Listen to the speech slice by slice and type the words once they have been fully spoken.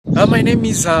My name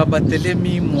is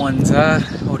Barthelemy Mwanza,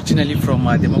 originally from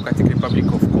Democratic Republic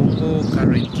of Congo,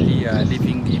 currently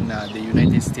living in the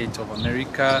United States of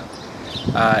America,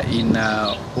 in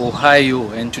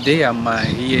Ohio, and today I'm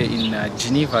here in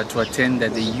Geneva to attend the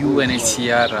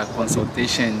UNHCR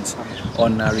consultations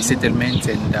on resettlement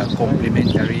and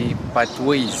complementary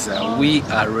pathways. We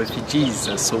are refugees,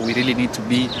 so we really need to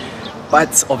be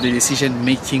part of the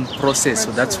decision-making process,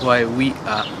 so that's why we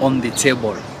are on the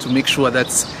table to make sure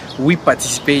that we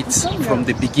participate from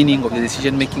the beginning of the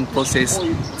decision-making process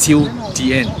till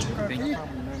the end. Thank you.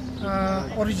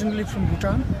 Originally from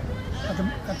Bhutan.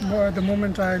 At the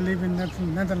moment I live in the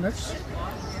Netherlands.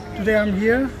 Today I'm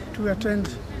here to attend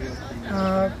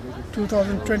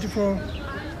 2024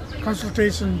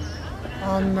 consultation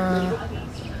on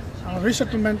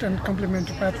resettlement and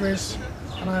complementary pathways,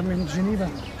 and I'm in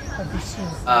Geneva.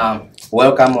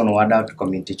 Welcome on Word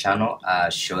Community Channel,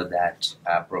 a show that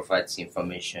provides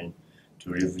information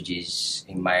to refugees,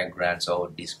 immigrants, or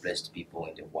displaced people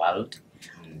in the world.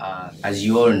 As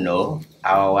you all know,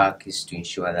 our work is to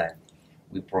ensure that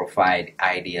we provide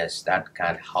ideas that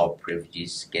can help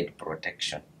refugees get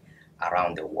protection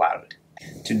around the world.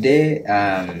 Today,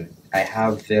 I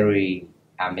have very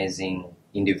amazing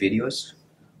individuals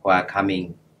who are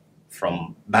coming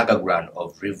from background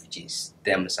of refugees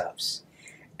themselves,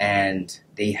 and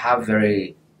they have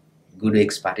very good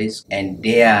expertise, and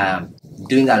they are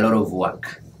doing a lot of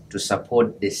work to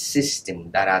support the system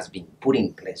that has been put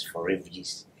in place for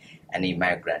refugees and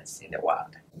immigrants in the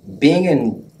world. Being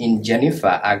in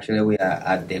Geneva, actually we are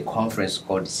at the conference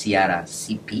called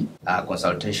CRCP, a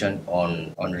consultation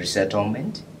on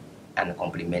resettlement and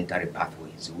complementary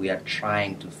pathways. We are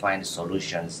trying to find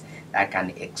solutions that can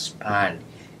expand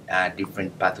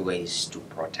different pathways to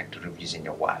protect refugees in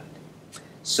the world.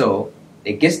 So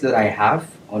the guests that I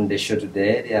have on the show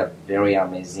today, they are very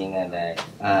amazing,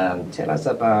 and tell us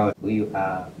about who you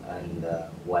are and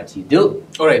what you do.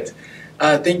 All right.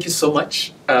 Thank you so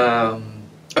much.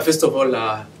 First of all,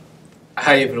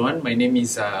 hi everyone. My name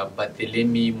is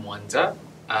Barthelemy Mwanza,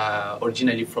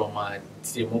 originally from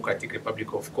the Democratic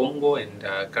Republic of Congo, and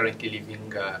currently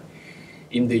living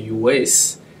in the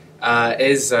US.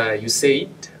 As you said,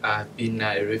 I've been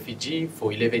a refugee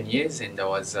for 11 years, and I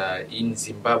was in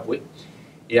Zimbabwe.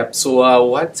 Yep. So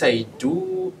what I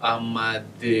do, I'm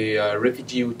the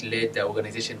Refugee Youth-led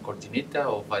organization coordinator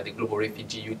of the Global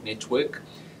Refugee Youth Network.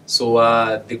 So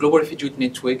the Global Refugee Youth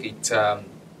Network, it's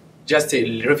just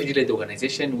a refugee-led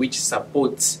organization which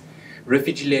supports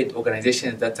refugee-led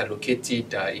organizations that are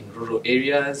located in rural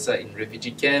areas, in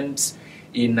refugee camps,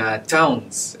 in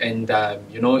towns, and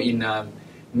in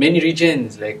many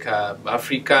regions like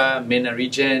Africa, MENA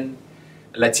region,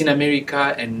 Latin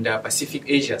America, and Pacific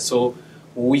Asia. So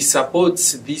we support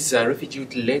these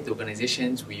refugee-led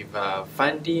organizations with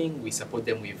funding, we support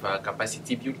them with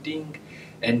capacity building,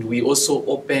 and we also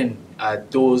open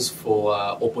doors for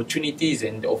opportunities.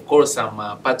 And of course, I'm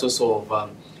part also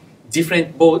of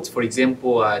different boards. For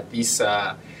example, this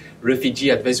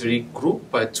refugee advisory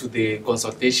group to the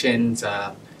consultations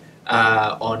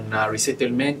on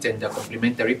resettlement and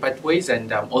complementary pathways,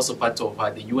 and I'm also part of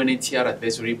the UNHCR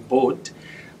advisory board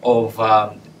of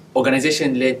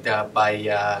organization led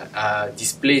by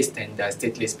displaced and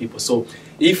stateless people. So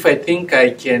if I think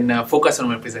I can focus on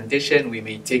my presentation, we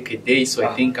may take a day, so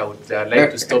I think I would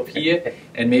like to stop here,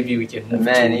 and maybe we can move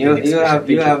Man, to you the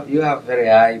next you have very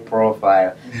high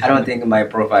profile. I don't think my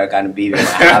profile can be very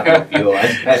happy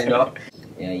viewers, you know.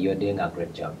 Yeah, you're doing a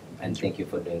great job, and thank you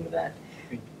for doing that.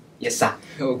 Yes, sir.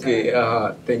 Okay,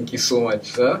 thank you so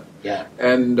much, sir. Yeah.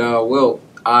 And, well,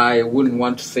 I wouldn't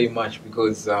want to say much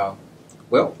because,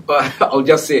 well, I'll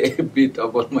just say a bit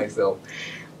about myself.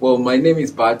 Well, my name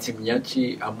is Bahati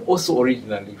Mnyaci. I'm also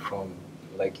originally from,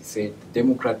 like you said, the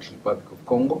Democratic Republic of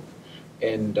Congo.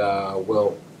 And,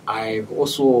 well, I've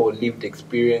also lived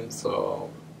experience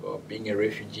of being a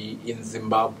refugee in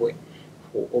Zimbabwe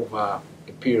for over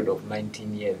a period of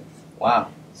 19 years. Wow.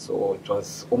 So it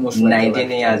was almost 19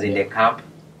 years in the camp.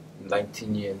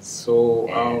 19 years. So,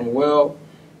 well,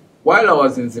 while I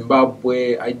was in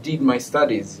Zimbabwe, I did my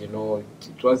studies. You know,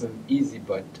 it wasn't easy,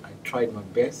 but I tried my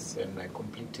best, and I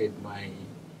completed my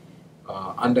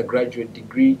undergraduate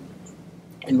degree.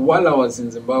 And while I was in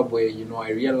Zimbabwe, you know, I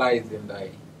realized, and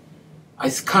I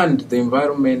scanned the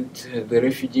environment, the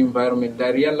refugee environment.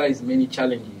 I realized many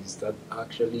challenges that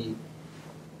actually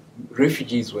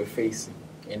refugees were facing,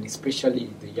 and especially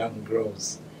the young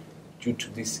girls, due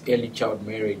to these early child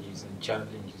marriages and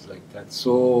challenges like that.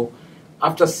 So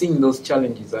after seeing those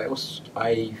challenges,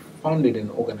 I founded an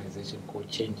organization called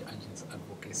Change Agents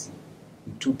Advocacy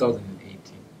in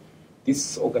 2018.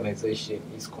 this organization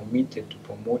is committed to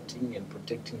promoting and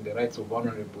protecting the rights of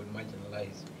vulnerable and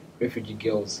marginalized refugee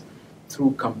girls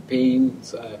through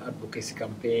campaigns, advocacy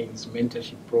campaigns,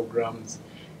 mentorship programs,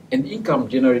 and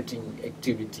income-generating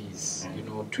activities, you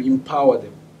know, to empower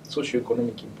them,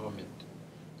 socioeconomic empowerment,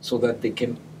 so that they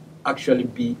can actually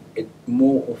be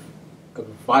more of a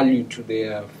value to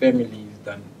their families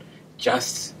than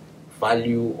just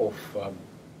value of,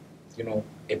 you know,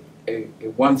 a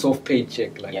once-off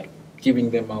paycheck, like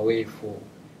giving them away for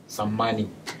some money.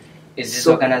 Is this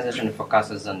organization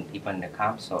focuses on people in the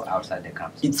camps or outside the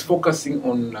camps? It's focusing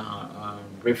on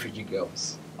refugee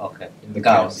girls. Okay. In the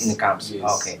girls camps. in the camps.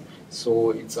 Yes. Okay.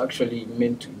 So it's actually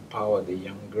meant to empower the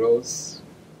young girls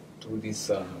through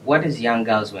this. What is young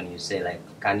girls when you say, like,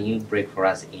 can you break for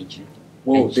us age?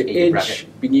 Well, the age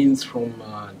bracket? begins from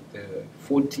the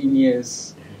 14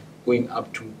 years going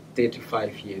up to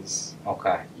 35 years.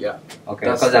 Okay. Yeah. Okay.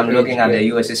 That's Because I'm the looking age at the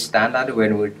gap. US standard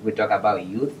when we talk about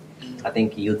youth. I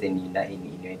think youth in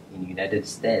United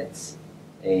States,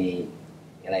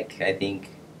 like I think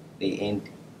they end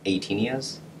 18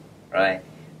 years, right?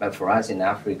 But for us in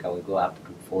Africa, we go up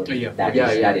to 40. That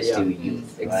is still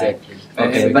youth. Exactly. Right?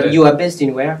 Okay. And But you are based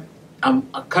in where? I'm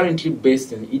currently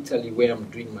based in Italy, where I'm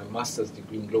doing my master's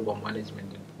degree in global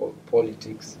management and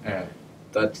politics.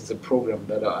 That is a program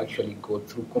that I actually go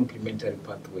through complementary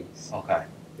pathways. Okay.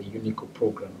 The UNICO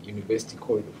program, University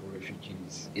Corridor for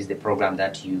Refugees. Is the program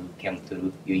that you came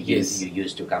through? You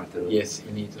used to come through? Yes,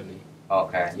 in Italy.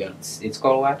 Okay. Yeah. It's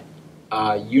called what?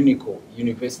 UNICO,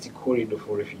 University Corridor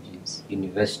for Refugees.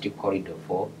 University Corridor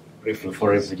for Refugees.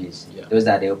 Refugees. Yeah. Those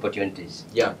are the opportunities.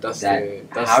 Yeah, that's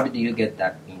how did you get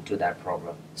that into that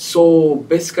program? So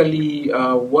basically,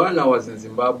 while I was in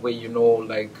Zimbabwe, you know,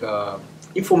 like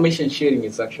information sharing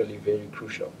is actually very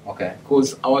crucial. Okay.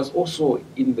 Because I was also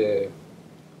in the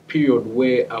period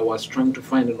where I was trying to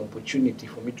find an opportunity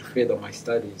for me to further my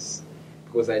studies,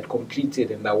 because I had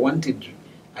completed and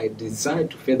I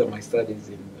desired to further my studies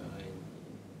in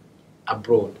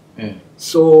abroad.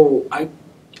 So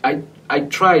I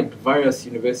tried various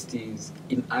universities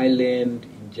in Ireland,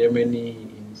 in Germany,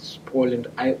 in Poland.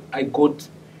 I got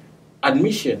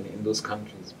admission in those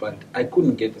countries, but I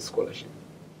couldn't get a scholarship.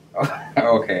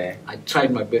 Okay. I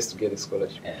tried my best to get a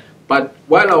scholarship. Yeah. But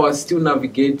while I was still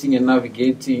navigating,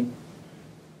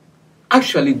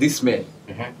 actually this man,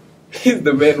 he's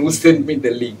the man who sent me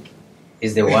the link.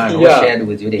 He's the one who shared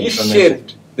with you the information. He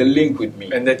shared the link with me.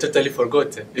 And I totally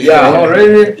forgot. Yeah. Oh,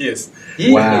 really? Yes.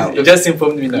 He just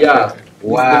informed me now. Yeah.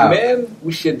 Wow. He's the man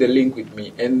who shared the link with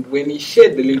me. And when he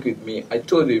shared the link with me, I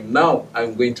told him, now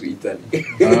I'm going to Italy.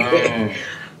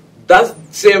 That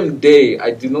same day,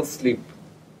 I did not sleep.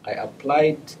 I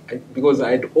applied, because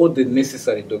I had all the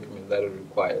necessary documents that were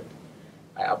required.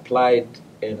 I applied,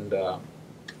 and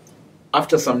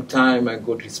after some time, I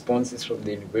got responses from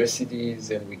the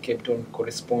universities, and we kept on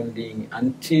corresponding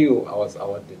until I was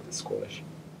awarded the scholarship.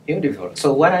 Beautiful.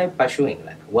 So what are you pursuing?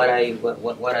 Like, what are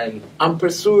you? I'm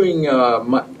pursuing,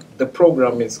 the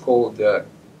program is called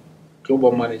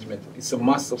Global Management. It's a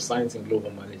Master of Science in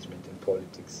Global Management and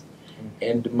Politics.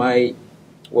 And my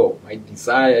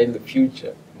desire in the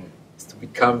future is to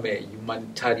become a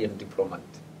humanitarian diplomat.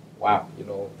 Wow. You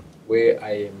know, where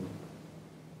I am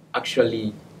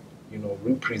actually, you know,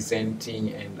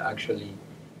 representing and actually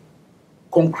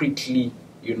concretely,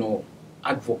 you know,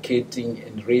 advocating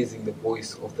and raising the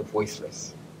voice of the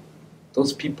voiceless.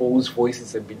 Those people whose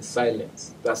voices have been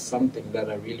silenced. That's something that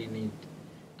I really need.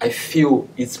 I feel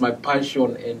it's my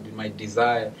passion and my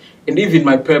desire and even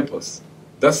my purpose.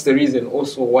 That's the reason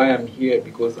also why I'm here,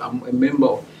 because I'm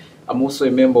also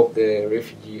a member of the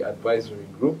Refugee Advisory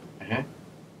Group,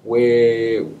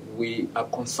 where we are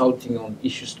consulting on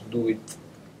issues to do with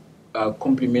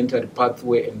complementary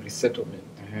pathway and resettlement.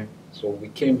 So we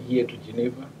came here to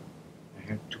Geneva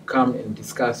to come and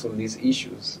discuss on these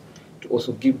issues, to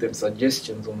also give them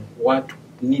suggestions on what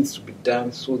needs to be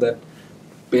done so that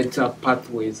better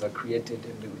pathways are created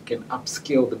and we can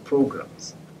upscale the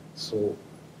programs. So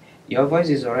your voice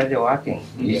is already working.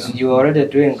 Yeah. You're already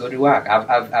doing good work.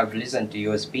 I've listened to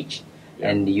your speech,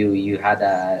 and you had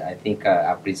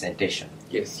a presentation.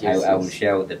 Yes. I will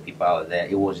share with the people out there.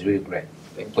 It was really great.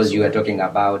 Because you were talking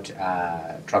about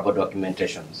travel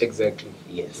documentations. Exactly.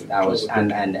 Yes, that was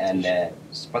and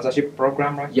sponsorship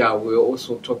program, right? Yeah, we were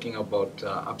also talking about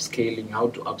upscaling, how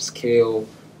to upscale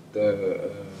the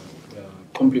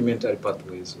complementary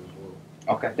pathways as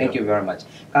well. Okay, thank you very much.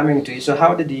 Coming to you, so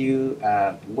how did you?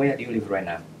 Where do you live right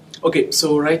now? Okay,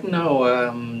 so right now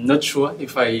I'm not sure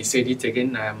if I said it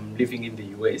again. I'm living in the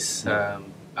US,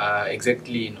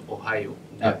 exactly in Ohio.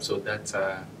 So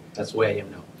that's where I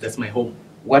am now. That's my home.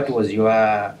 what was your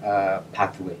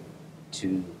pathway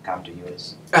to come to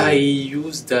US? I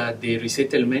used the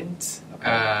resettlement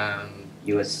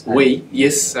US way.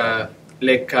 Yes,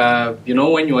 like you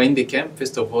know, when you are in the camp,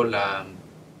 first of all,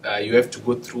 you have to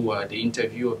go through the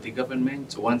interview of the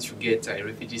government. Once you get a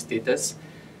refugee status,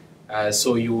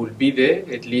 so you will be there.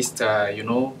 At least you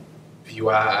know, you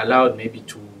are allowed maybe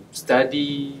to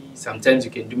study. Sometimes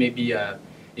you can do maybe a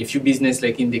few business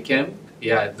like in the camp.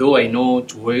 Yeah, though I know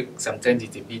to work sometimes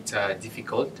it's a bit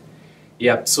difficult.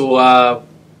 Yeah, so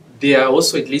there are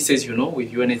also, at least as you know,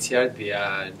 with UNHCR, there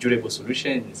are durable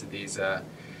solutions. There's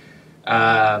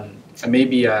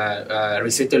maybe a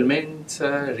resettlement,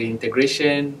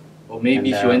 reintegration, or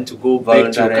maybe if you want to go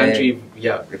back to your country,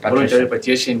 yeah, voluntary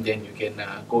repatriation, then you can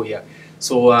go here.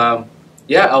 So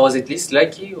yeah, I was at least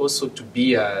lucky also to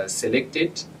be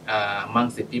selected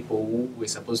amongst the people who were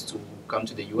supposed to come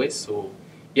to the US. So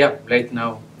yeah, right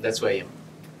now that's where I am.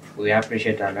 We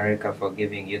appreciate America for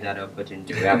giving you that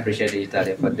opportunity. We appreciate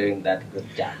Italy for doing that good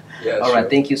job. Yeah, all right,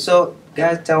 thank you. So,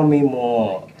 guys, tell me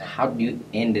more. How you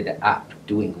ended up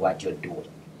doing what you're doing?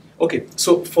 Okay,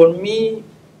 so for me,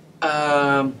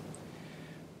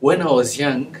 when I was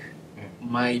young,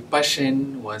 my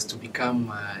passion was to become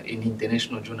an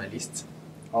international journalist.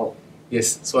 Oh.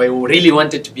 Yes, so I really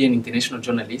wanted to be an international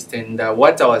journalist, and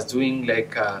what I was doing,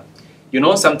 like, you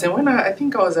know, sometime when I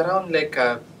think I was around like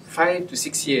 5 to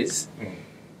 6 years,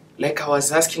 like I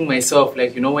was asking myself,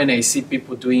 like, you know, when I see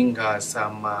people doing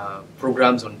some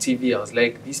programs on TV, I was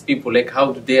like, these people, like,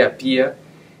 how do they appear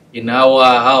in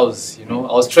our house? You know,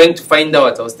 I was trying to find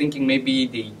out. I was thinking maybe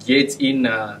they get in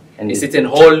a certain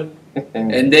hall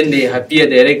and then they appear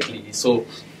directly. So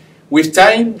with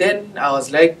time, then I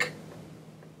was like,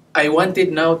 I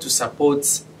wanted now to support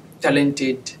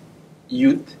talented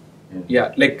youth.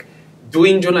 Yeah, like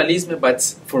doing journalism, but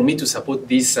for me to support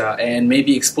this and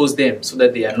maybe expose them so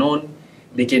that they are known,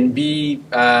 they can be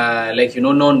like, you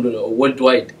know, known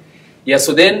worldwide. Yeah,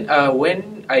 so then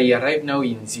when I arrived now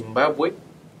in Zimbabwe,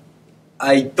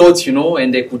 I thought, you know,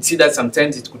 and I could see that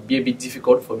sometimes it could be a bit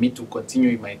difficult for me to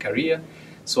continue my career.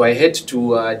 So I had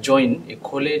to join a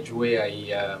college where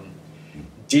I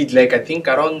did like, I think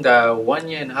around 1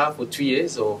 year and a half or 2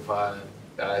 years of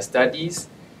studies.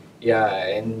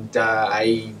 Yeah, and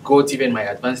I got even my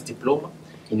advanced diploma.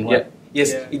 In what? Yeah,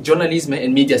 yes, in journalism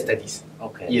and media studies.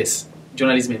 Okay. Yes,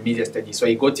 journalism and media studies. So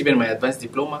I got even my advanced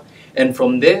diploma, and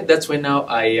from there, that's when now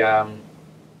I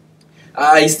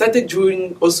started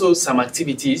doing also some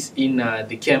activities in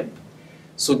the camp.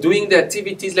 So doing the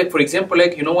activities, like for example,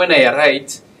 like, you know, when I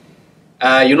arrived,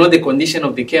 you know, the condition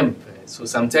of the camp. So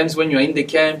sometimes when you're in the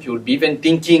camp, you'll be even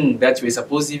thinking that you're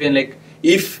supposed even like,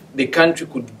 if the country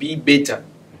could be better,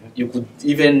 you could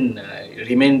even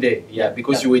remain there, yeah,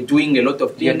 because you were doing a lot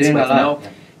of things, but now,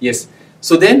 yes.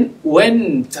 So then,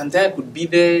 when sometimes I could be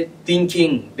there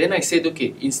thinking, then I said,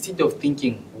 okay, instead of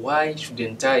thinking, why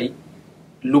shouldn't I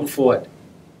look forward?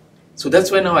 So that's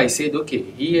when now I said, okay,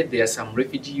 here there are some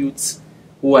refugee youths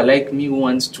who are like me, who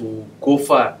wants to go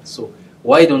far. So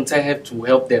why don't I have to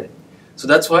help them? So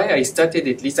that's why I started,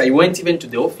 at least, I went even to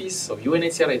the office of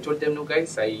UNHCR. I told them, no,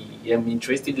 guys, I am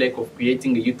interested like of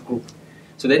creating a youth group.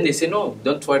 So then they say, no,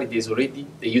 don't worry, there's already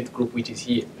the youth group which is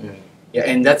here. Yeah,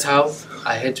 and that's how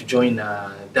I had to join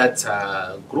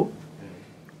that group.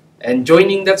 And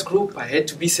joining that group, I had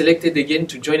to be selected again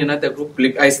to join another group.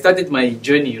 Like, I started my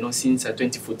journey, you know, since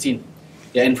 2014.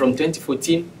 Yeah, and from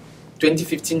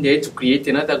 2015, they had to create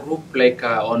another group like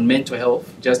on mental health,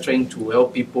 just trying to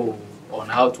help people on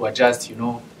how to adjust, you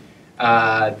know,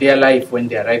 their life when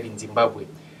they arrive in Zimbabwe.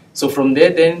 So from there,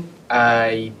 then,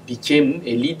 I became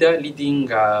a leader, leading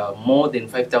more than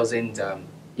 5,000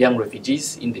 young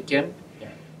refugees in the camp. Yeah.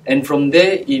 And from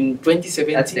there, in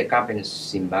 2017... That's the camp in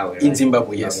Zimbabwe, right? In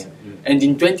Zimbabwe, yes. And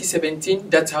in 2017,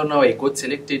 that's how now I got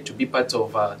selected to be part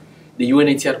of the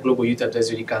UNHCR Global Youth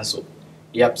Advisory Council.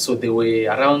 Yep, so they were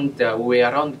around, we were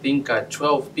around, I think,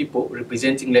 12 people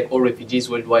representing like all refugees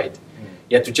worldwide.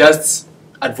 Yeah, to just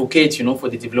advocate, you know, for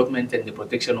the development and the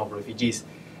protection of refugees.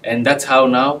 And that's how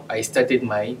now I started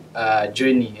my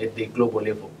journey at the global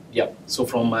level. Yeah. So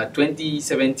from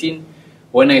 2017,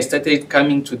 when I started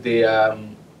coming to the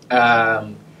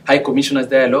High Commissioner's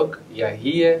Dialogue, yeah,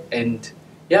 here, and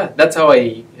yeah, that's how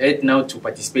I had now to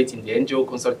participate in the NGO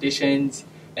consultations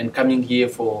and coming here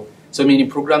for so many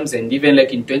programs. And even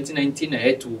like in 2019, I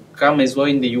had to come as well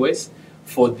in the US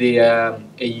for the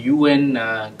a UN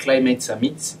climate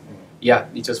summit. Yeah,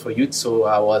 it was for youth, so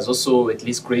I was also at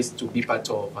least graced to be part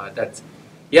of that.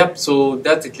 Yeah, so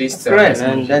that's at least... That's great,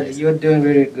 and that you're doing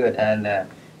really good, and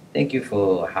thank you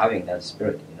for having that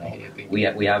spirit. You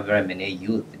know, we have very many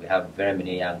youth, we have very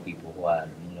many young people who are,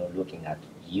 you know, looking at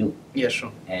you. Yeah,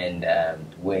 sure. And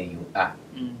where you are.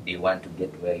 They want to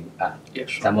get where you are. Yeah,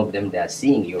 sure. Some of them, they are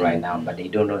seeing you right now, but they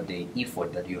don't know the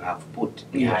effort that you have put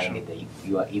behind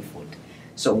your effort.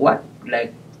 So what,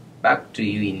 like, back to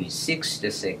you in 60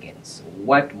 seconds,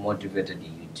 what motivated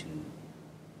you to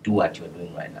do what you're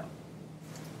doing right now?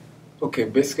 Okay,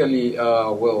 basically,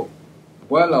 well,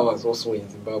 while I was also in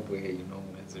Zimbabwe, you know,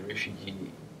 as a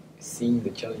refugee, seeing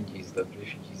the challenges that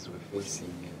refugees were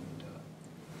facing, and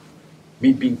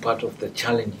me being part of the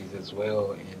challenges as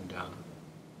well, and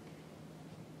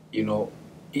you know,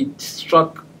 it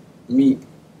struck me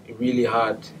really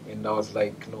hard, and I was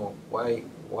like, no, why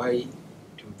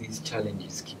do these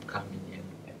challenges keep coming,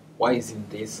 and why isn't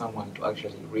there someone to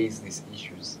actually raise these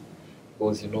issues?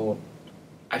 Because, you know,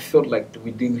 I felt like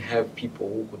we didn't have people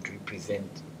who could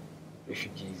represent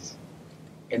refugees.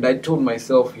 And I told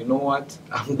myself, you know what,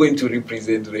 I'm going to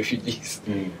represent refugees.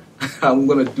 I'm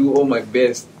going to do all my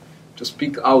best to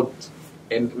speak out,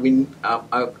 and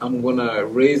I'm going to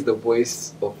raise the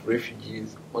voice of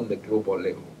refugees on the global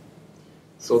level.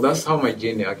 So that's how my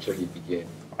journey actually began.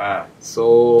 Wow.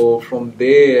 So from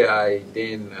there,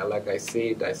 like I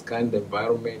said, I scanned the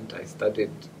environment, I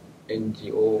started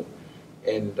NGO,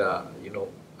 and you know,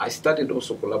 I started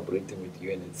also collaborating with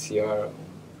UNHCR on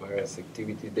various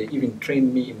activities. They even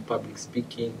trained me in public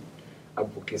speaking,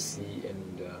 advocacy,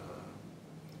 and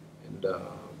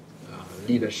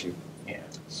leadership. Yeah.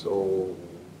 So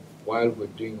while we're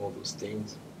doing all those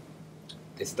things,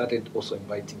 they started also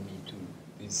inviting me to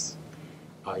these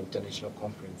international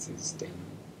conferences. Then,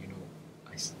 you know,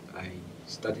 I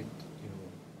started, you know,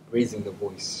 raising the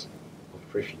voice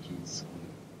of refugees on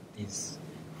these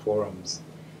forums,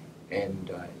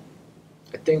 and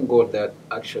I thank God that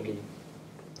actually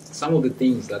some of the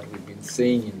things that we've been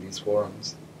saying in these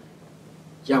forums,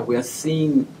 yeah, we are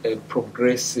seeing a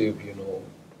progressive, you know,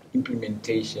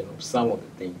 implementation of some of the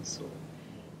things. So,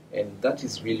 and that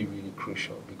is really, really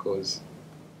crucial, because,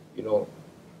 you know,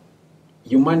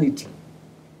 humanity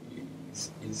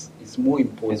is more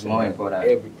important, than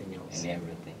everything else. And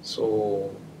everything.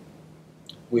 So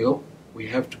we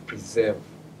have to preserve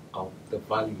the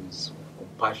values of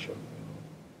compassion, you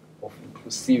know, of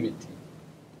inclusivity,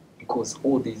 because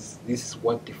all this is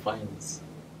what defines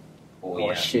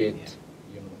our shared,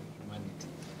 you know, humanity.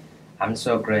 I'm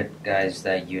so great, guys,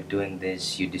 that you're doing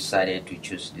this. You decided to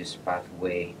choose this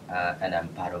pathway, and I'm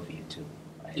part of you too.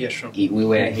 Right? Yeah, sure. We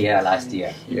were here last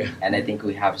year, Yeah. and I think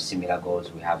we have similar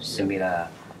goals. We have similar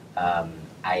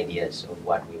ideas of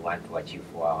what we want to achieve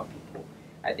for our people.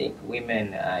 I think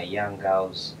women, young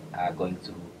girls are going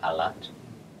through a lot,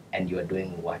 and you are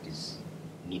doing what is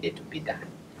needed to be done.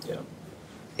 Yeah.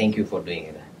 Thank you for doing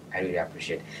it. I really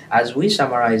appreciate it. As we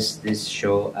summarize this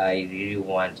show, I really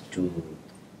want to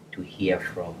hear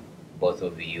from both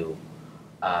of you.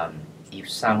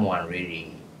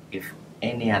 If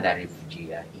any other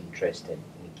refugee are interested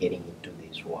in getting into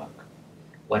this work,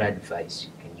 what advice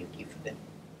can you give them?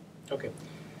 Okay.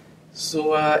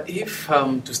 So if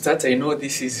to start, I know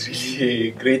this is really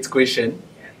a great question.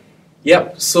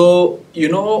 Yeah, so, you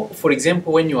know, for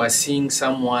example, when you are seeing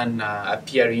someone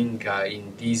appearing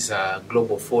in these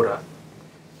global fora,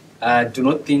 do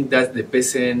not think that the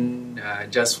person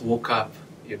just woke up,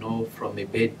 you know, from a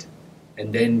bed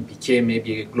and then became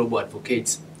maybe a global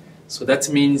advocate. So that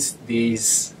means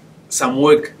there's some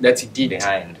work that he did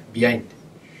behind.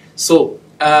 So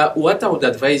what I would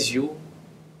advise you,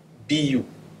 be you.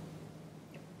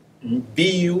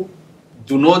 Be you.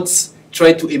 Do not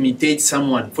try to imitate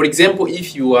someone. For example,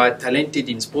 if you are talented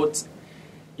in sports,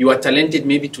 you are talented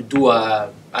maybe to do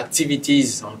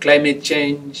activities on climate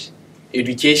change,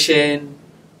 education,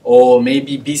 or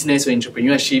maybe business or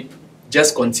entrepreneurship,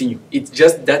 just continue. It's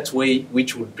just that way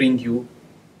which will bring you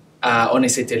on a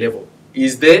certain level.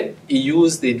 Is there? He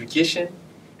used the education,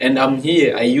 and I'm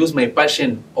here. I use my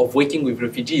passion of working with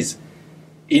refugees.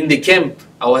 In the camp,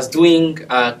 I was doing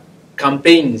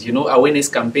campaigns, you know, awareness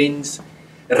campaigns,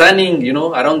 running, you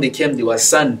know, around the camp. There was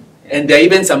sun, and there are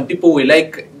even some people were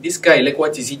like, "This guy, like,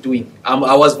 what is he doing?"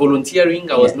 I was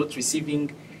volunteering. I was not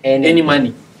receiving any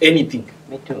money, anything.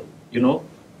 Me too. You know,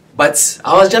 but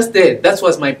I was just there. That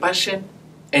was my passion,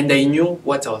 and I knew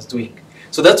what I was doing.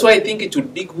 So that's why I think it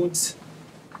would be good.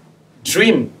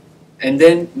 Dream, and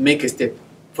then make a step.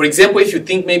 For example, if you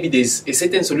think maybe there's a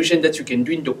certain solution that you can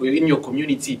do in your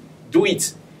community, do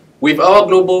it. With our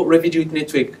Global Refugee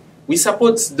Network, we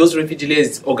support those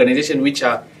refugee-led organizations which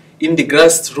are in the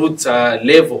grassroots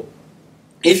level.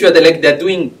 If you're like they're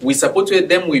doing, we support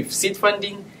them with seed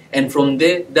funding, and from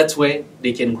there, that's where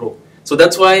they can grow. So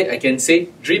that's why I can say,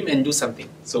 dream and do something.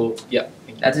 So yeah.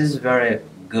 That is very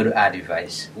good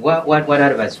advice. What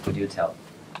advice could you tell?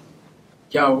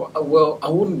 Yeah, well, I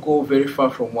wouldn't go very far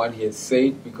from what he has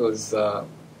said, because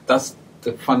that's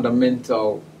the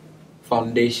fundamental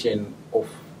foundation of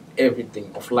everything,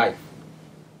 of life.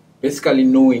 Basically,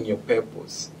 knowing your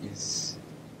purpose is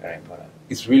Very important.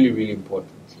 It's really, really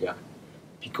important, yeah.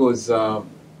 Because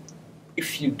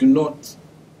if you do not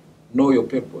know your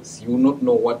purpose, you will not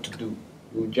know what to do.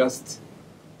 You will just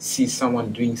see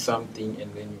someone doing something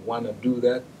and then you want to do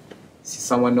that. See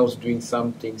someone else doing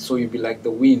something, so you'll be like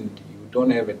the wind. You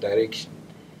don't have a direction.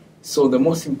 So the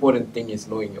most important thing is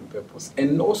knowing your purpose.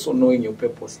 And also knowing your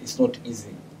purpose is not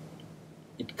easy.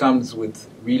 It comes with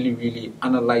really, really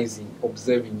analyzing,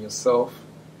 observing yourself,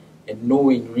 and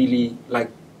knowing really,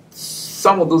 like,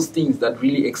 some of those things that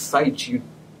really excite you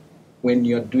when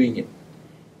you're doing it.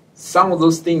 Some of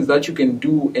those things that you can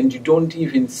do and you don't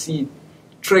even see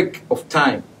track of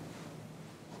time.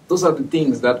 Those are the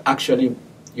things that actually,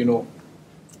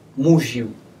 move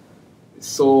you.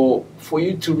 So for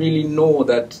you to really know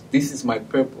that this is my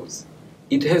purpose,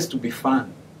 it has to be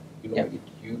fun. You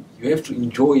have to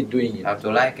enjoy doing it. You have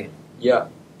to like it. Yeah,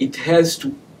 it has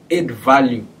to add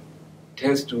value. It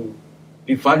has to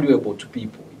be valuable to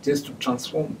people. It has to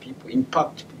transform people,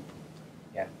 impact people.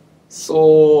 Yeah.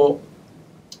 So,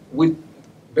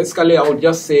 basically, I would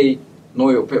just say, know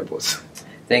your purpose.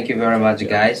 Thank you very much,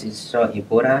 guys. It's so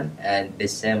important, and the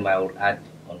same I would add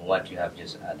on what you have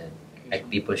just added. Like,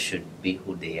 people should be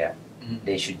who they are. Mm-hmm.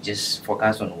 They should just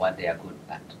focus on what they are good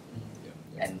at.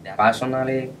 Mm-hmm. Yeah. And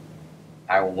personally,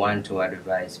 I want to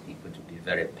advise people to be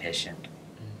very patient.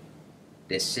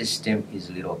 The system is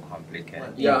a little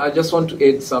complicated. Yeah, I just want to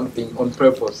add something on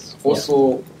purpose.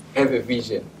 Also, have a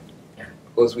vision. Yeah.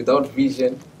 Because without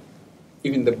vision,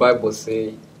 even the Bible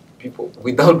says, people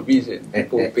without vision,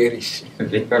 people perish.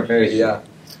 Yeah.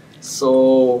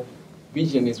 So,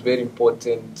 vision is very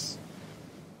important.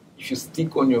 If you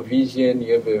stick on your vision,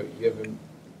 you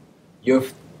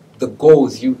have the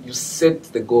goals. You set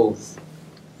the goals.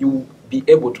 You will be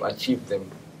able to achieve them.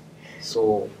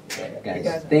 So,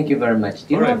 guys, thank you very much.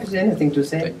 Do you have anything to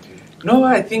say? Thank you. No,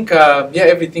 I think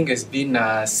everything has been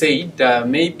said.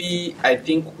 Maybe I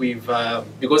think we've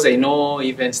because I know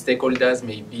even stakeholders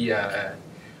may be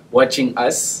watching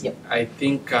us. Yep. I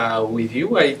think with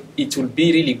you, it will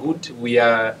be really good. We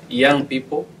are young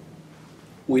people.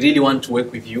 We really want to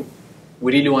work with you.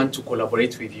 We really want to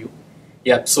collaborate with you.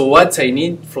 Yeah. So what I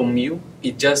need from you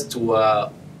is just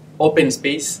to open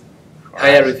space,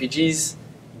 hire refugees,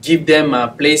 give them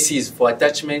places for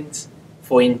attachment,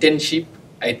 for internship.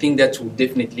 I think that will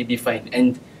definitely be fine.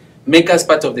 And make us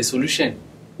part of the solution.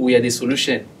 We are the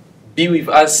solution. Be with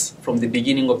us from the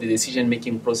beginning of the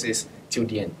decision-making process till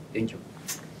the end. Thank you.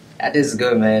 That is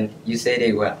good, man. You said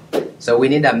it well. So we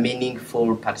need a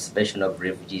meaningful participation of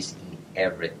refugees in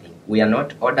everything. We are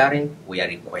not ordering, we are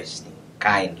requesting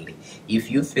kindly. If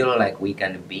you feel like we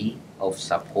can be of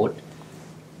support,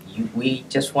 we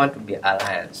just want to be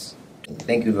alliance.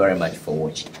 Thank you very much for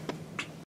watching.